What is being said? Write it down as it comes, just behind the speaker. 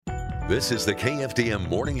This is the KFDM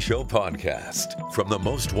Morning Show podcast from the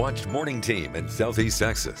most watched morning team in Southeast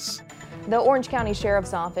Texas. The Orange County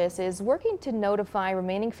Sheriff's Office is working to notify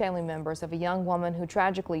remaining family members of a young woman who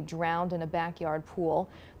tragically drowned in a backyard pool.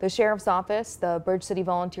 The Sheriff's Office, the Bridge City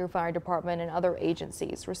Volunteer Fire Department, and other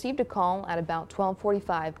agencies received a call at about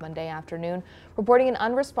 12:45 Monday afternoon reporting an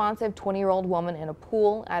unresponsive 20-year-old woman in a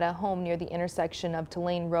pool at a home near the intersection of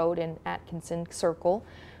Tulane Road and Atkinson Circle.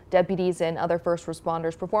 Deputies and other first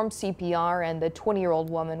responders performed CPR, and the 20-year-old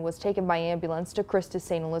woman was taken by ambulance to Christus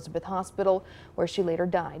St. Elizabeth Hospital, where she later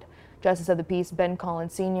died. Justice of the Peace Ben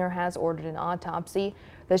Collins Sr. has ordered an autopsy.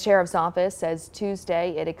 The Sheriff's Office says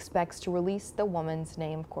Tuesday it expects to release the woman's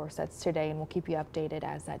name. Of course, that's today, and we'll keep you updated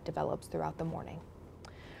as that develops throughout the morning.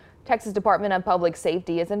 Texas Department of Public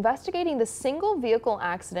Safety is investigating the single vehicle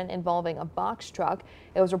accident involving a box truck.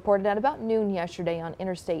 It was reported at about noon yesterday on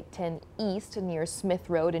Interstate 10 East near Smith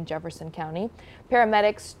Road in Jefferson County.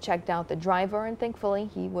 Paramedics checked out the driver, and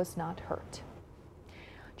thankfully he was not hurt.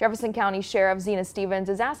 Jefferson County Sheriff Zena Stevens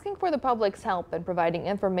is asking for the public's help in providing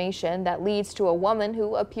information that leads to a woman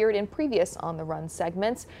who appeared in previous On the Run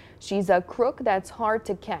segments. She's a crook that's hard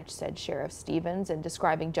to catch, said Sheriff Stevens, in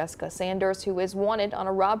describing Jessica Sanders, who is wanted on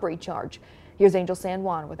a robbery charge. Here's Angel San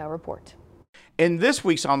Juan with our report. In this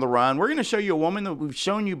week's On the Run, we're going to show you a woman that we've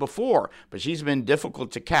shown you before, but she's been difficult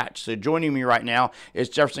to catch. So joining me right now is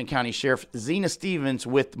Jefferson County Sheriff Zena Stevens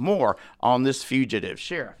with more on this fugitive.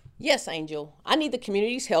 Sheriff. Yes, Angel. I need the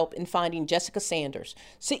community's help in finding Jessica Sanders.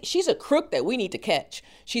 See, she's a crook that we need to catch.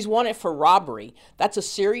 She's wanted for robbery. That's a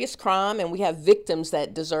serious crime, and we have victims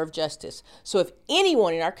that deserve justice. So if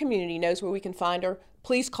anyone in our community knows where we can find her,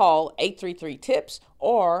 please call 833-TIPS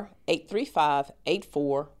or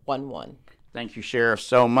 835-8411. Thank you, Sheriff,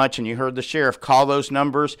 so much. And you heard the Sheriff. Call those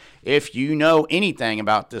numbers if you know anything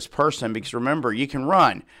about this person, because remember, you can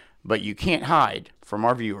run, but you can't hide from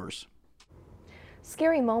our viewers.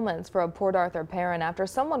 Scary moments for a Port Arthur parent after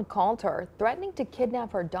someone called her threatening to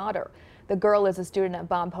kidnap her daughter. The girl is a student at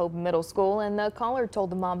Bob Hope Middle School, and the caller told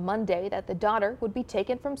the mom Monday that the daughter would be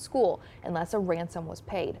taken from school unless a ransom was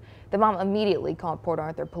paid. The mom immediately called Port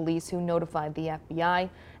Arthur police, who notified the FBI.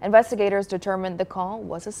 Investigators determined the call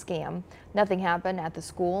was a scam. Nothing happened at the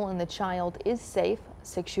school, and the child is safe.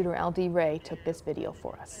 Six-shooter LD Ray took this video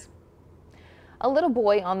for us. A little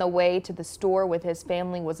boy on the way to the store with his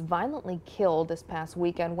family was violently killed this past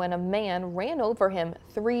weekend when a man ran over him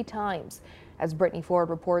 3 times. As Brittany Ford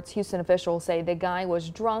reports, Houston officials say the guy was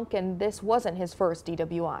drunk and this wasn't his first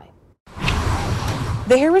DWI.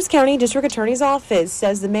 The Harris County District Attorney's Office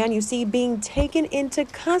says the man you see being taken into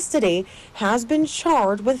custody has been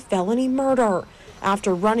charged with felony murder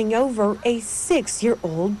after running over a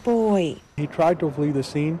 6-year-old boy. He tried to flee the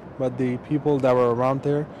scene, but the people that were around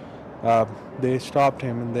there, they stopped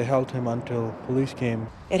him and they held him until police came.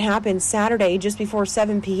 It happened Saturday just before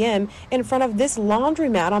 7 p.m. in front of this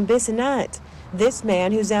laundromat on Bissonnette. This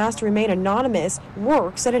man, who's asked to remain anonymous,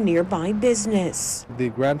 works at a nearby business. The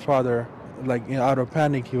grandfather, out of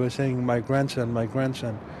panic, he was saying, my grandson,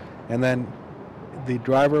 and then the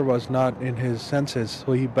driver was not in his senses,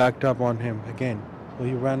 so he backed up on him again. So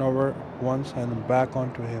he ran over once and then back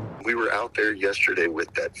onto him. We were out there yesterday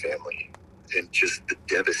with that family, and just the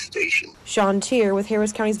devastation. Sean Tier with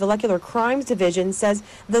Harris County's Molecular Crimes Division says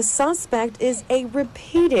the suspect is a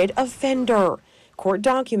repeated offender. Court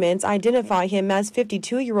documents identify him as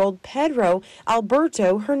 52-year-old Pedro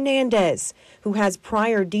Alberto Hernandez, who has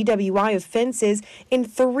prior DWI offenses in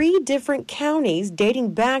 3 different counties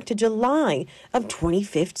dating back to July of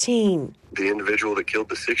 2015. The individual that killed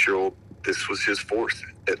the 6-year-old, this was his 4th,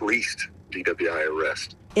 at least, DWI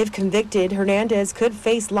arrest. If convicted, Hernandez could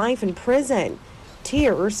face life in prison.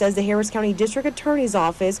 Tier says the Harris County District Attorney's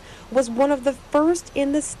Office was one of the first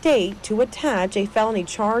in the state to attach a felony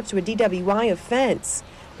charge to a DWI offense.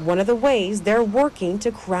 One of the ways they're working to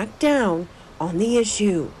crack down on the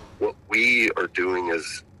issue. What we are doing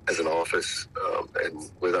as an office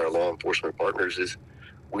and with our law enforcement partners is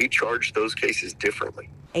we charge those cases differently.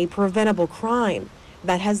 A preventable crime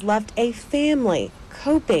that has left a family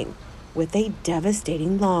coping with a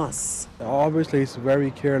devastating loss. Obviously, it's a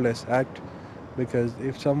very careless act, because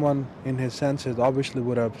if someone in his senses obviously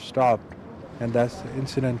would have stopped, and that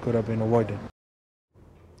incident could have been avoided.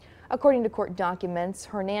 According to court documents,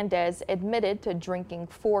 Hernandez admitted to drinking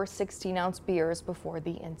 4 16-ounce beers before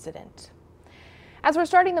the incident. As we're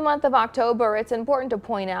starting the month of October, it's important to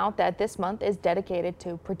point out that this month is dedicated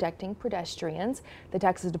to protecting pedestrians. The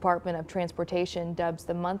Texas Department of Transportation dubs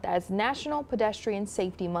the month as National Pedestrian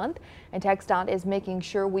Safety Month, and TxDOT is making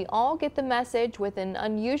sure we all get the message with an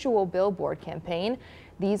unusual billboard campaign.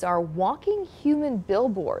 These are walking human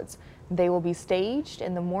billboards. They will be staged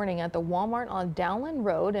in the morning at the Walmart on Dowland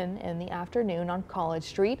Road and in the afternoon on College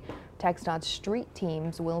Street. TxDOT street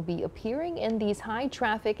teams will be appearing in these high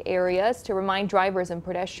traffic areas to remind drivers and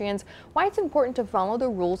pedestrians why it's important to follow the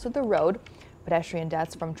rules of the road. Pedestrian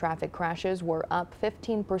deaths from traffic crashes were up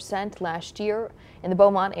 15% last year. In the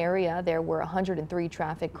Beaumont area, there were 103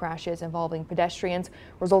 traffic crashes involving pedestrians,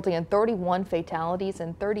 resulting in 31 fatalities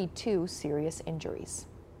and 32 serious injuries.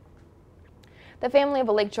 The family of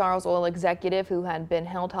a Lake Charles oil executive who had been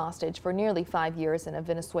held hostage for nearly 5 years in a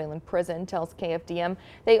Venezuelan prison tells KFDM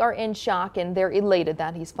they are in shock and they're elated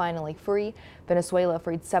that he's finally free. Venezuela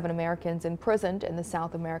freed 7 Americans imprisoned in the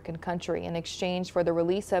South American country in exchange for the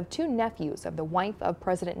release of 2 nephews of the wife of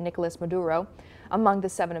President Nicolas Maduro. Among the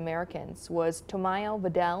 7 Americans was Tomayo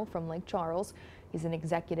Vidal from Lake Charles. He's an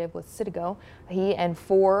executive with Citgo. He and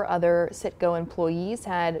 4 other Citgo employees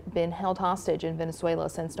had been held hostage in Venezuela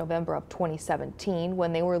since November of 2017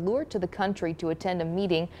 when they were lured to the country to attend a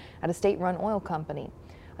meeting at a state-run oil company.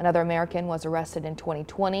 Another American was arrested in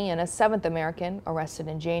 2020 and a 7th American arrested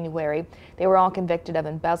in January. They were all convicted of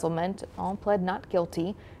embezzlement. All pled not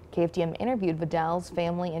guilty. KFDM interviewed Vidal's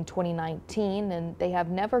family in 2019 and they have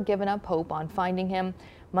never given up hope on finding him.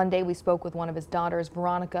 Monday, we spoke with one of his daughters,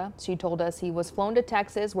 Veronica. She told us he was flown to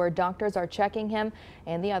Texas where doctors are checking him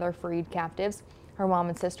and the other freed captives. Her mom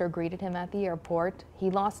and sister greeted him at the airport. He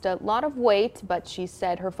lost a lot of weight, but she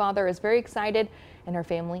said her father is very excited and her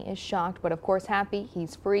family is shocked, but of course happy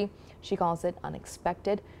he's free. She calls it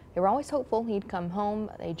unexpected. They were always hopeful he'd come home.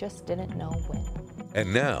 They just didn't know when.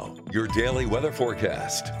 And now, your daily weather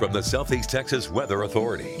forecast from the Southeast Texas Weather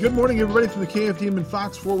Authority. Good morning, everybody, from the KFDM and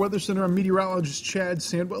Fox 4 Weather Center. I'm meteorologist Chad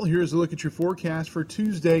Sandwell. Here's a look at your forecast for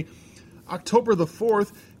Tuesday, October the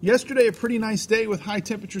 4th. Yesterday, a pretty nice day with high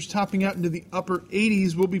temperatures topping out into the upper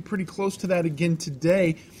 80s. We'll be pretty close to that again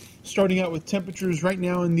today. Starting out with temperatures right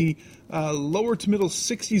now in the lower to middle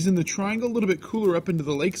 60s in the Triangle, a little bit cooler up into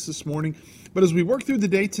the lakes this morning. But as we work through the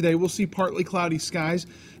day today, we'll see partly cloudy skies.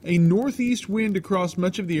 A northeast wind across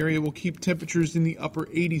much of the area will keep temperatures in the upper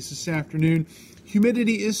 80s this afternoon.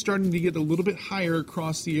 Humidity is starting to get a little bit higher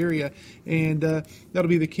across the area, and that'll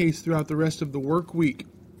be the case throughout the rest of the work week.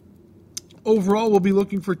 Overall, we'll be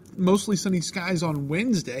looking for mostly sunny skies on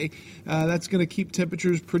Wednesday. That's going to keep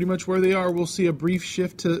temperatures pretty much where they are. We'll see a brief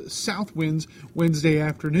shift to south winds Wednesday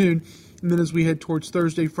afternoon. And then as we head towards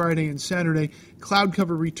Thursday, Friday, and Saturday, cloud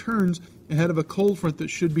cover returns ahead of a cold front that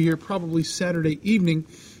should be here probably Saturday evening.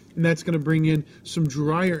 And that's going to bring in some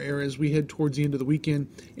drier air as we head towards the end of the weekend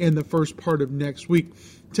and the first part of next week.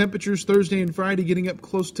 Temperatures Thursday and Friday getting up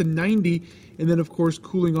close to 90, and then, of course,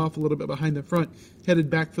 cooling off a little bit behind the front. Headed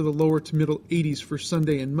back for the lower to middle 80s for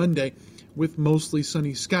Sunday and Monday with mostly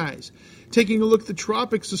sunny skies. Taking a look at the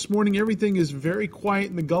tropics this morning, everything is very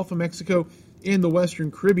quiet in the Gulf of Mexico and the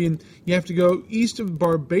Western Caribbean. You have to go east of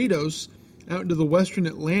Barbados out into the Western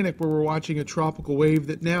Atlantic where we're watching a tropical wave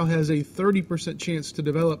that now has a 30% chance to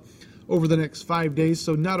develop over the next 5 days,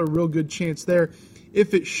 so not a real good chance there.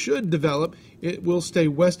 If it should develop, it will stay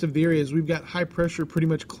west of the area as we've got high pressure pretty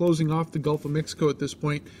much closing off the Gulf of Mexico at this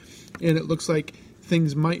point, and it looks like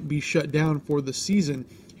things might be shut down for the season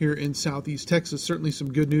here in southeast Texas. Certainly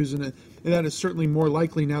some good news, and that is certainly more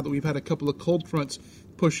likely now that we've had a couple of cold fronts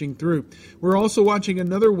pushing through. We're also watching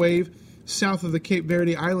another wave south of the Cape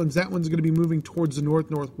Verde Islands. That one's going to be moving towards the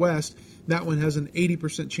north-northwest. That one has an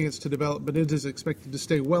 80% chance to develop, but it is expected to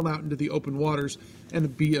stay well out into the open waters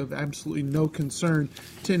and be of absolutely no concern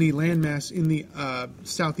to any landmass in the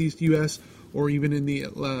southeast U.S. or even in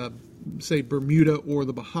the, say, Bermuda or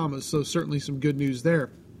the Bahamas. So certainly some good news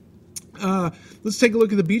there. Let's take a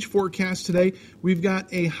look at the beach forecast today. We've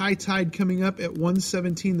got a high tide coming up at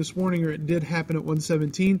 1:17 this morning, or it did happen at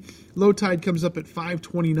 1:17. Low tide comes up at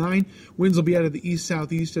 5:29. Winds will be out of the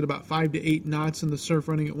east-southeast at about 5 to 8 knots, and the surf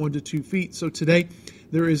running at 1 to 2 feet. So today,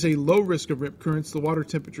 there is a low risk of rip currents. The water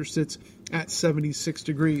temperature sits at 76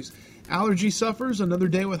 degrees. Allergy sufferers, another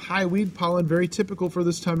day with high weed pollen, very typical for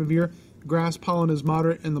this time of year. Grass pollen is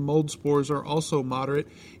moderate, and the mold spores are also moderate.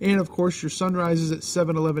 And, of course, your sunrise is at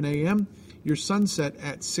 7:11 a.m., your sunset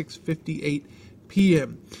at 6:58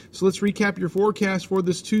 p.m. So let's recap your forecast for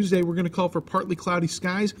this Tuesday. We're going to call for partly cloudy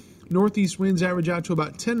skies. Northeast winds average out to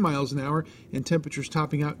about 10 miles an hour, and temperatures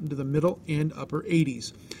topping out into the middle and upper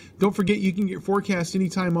 80s. Don't forget you can get your forecast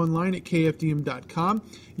anytime online at KFDM.com.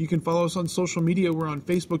 You can follow us on social media. We're on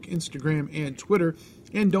Facebook, Instagram, and Twitter.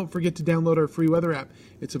 And don't forget to download our free weather app.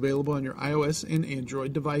 It's available on your iOS and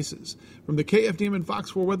Android devices. From the KFDM and Fox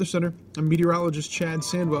 4 Weather Center, I'm meteorologist Chad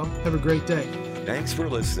Sandwell. Have a great day. Thanks for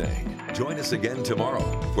listening. Join us again tomorrow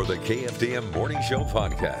for the KFDM Morning Show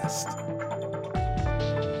podcast.